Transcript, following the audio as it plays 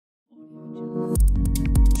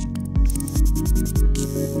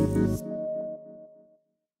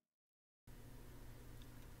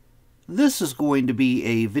This is going to be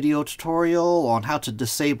a video tutorial on how to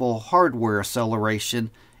disable hardware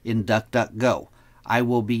acceleration in DuckDuckGo. I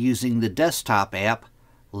will be using the desktop app.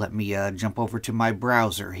 Let me jump over to my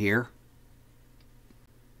browser here.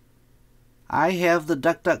 I have the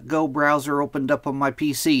DuckDuckGo browser opened up on my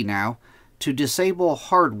PC now. To disable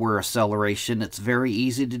hardware acceleration, it's very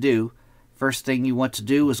easy to do. First thing you want to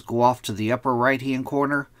do is go off to the upper right hand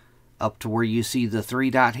corner, up to where you see the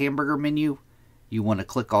 3-dot hamburger menu. You want to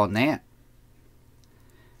click on that.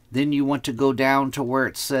 Then you want to go down to where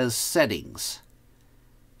it says Settings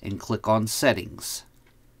and click on Settings.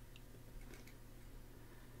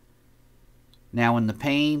 Now in the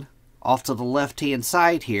pane, off to the left hand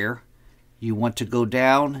side here, you want to go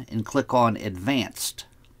down and click on Advanced.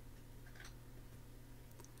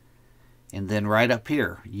 And then right up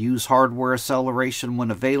here, use hardware acceleration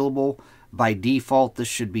when available. By default, this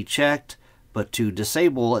should be checked, but to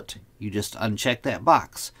disable it, you just uncheck that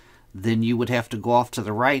box. Then you would have to go off to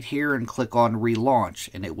the right here and click on Relaunch,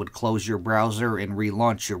 and it would close your browser and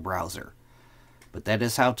relaunch your browser. But that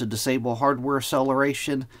is how to disable hardware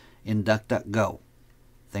acceleration in DuckDuckGo.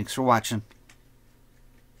 Thanks for watching.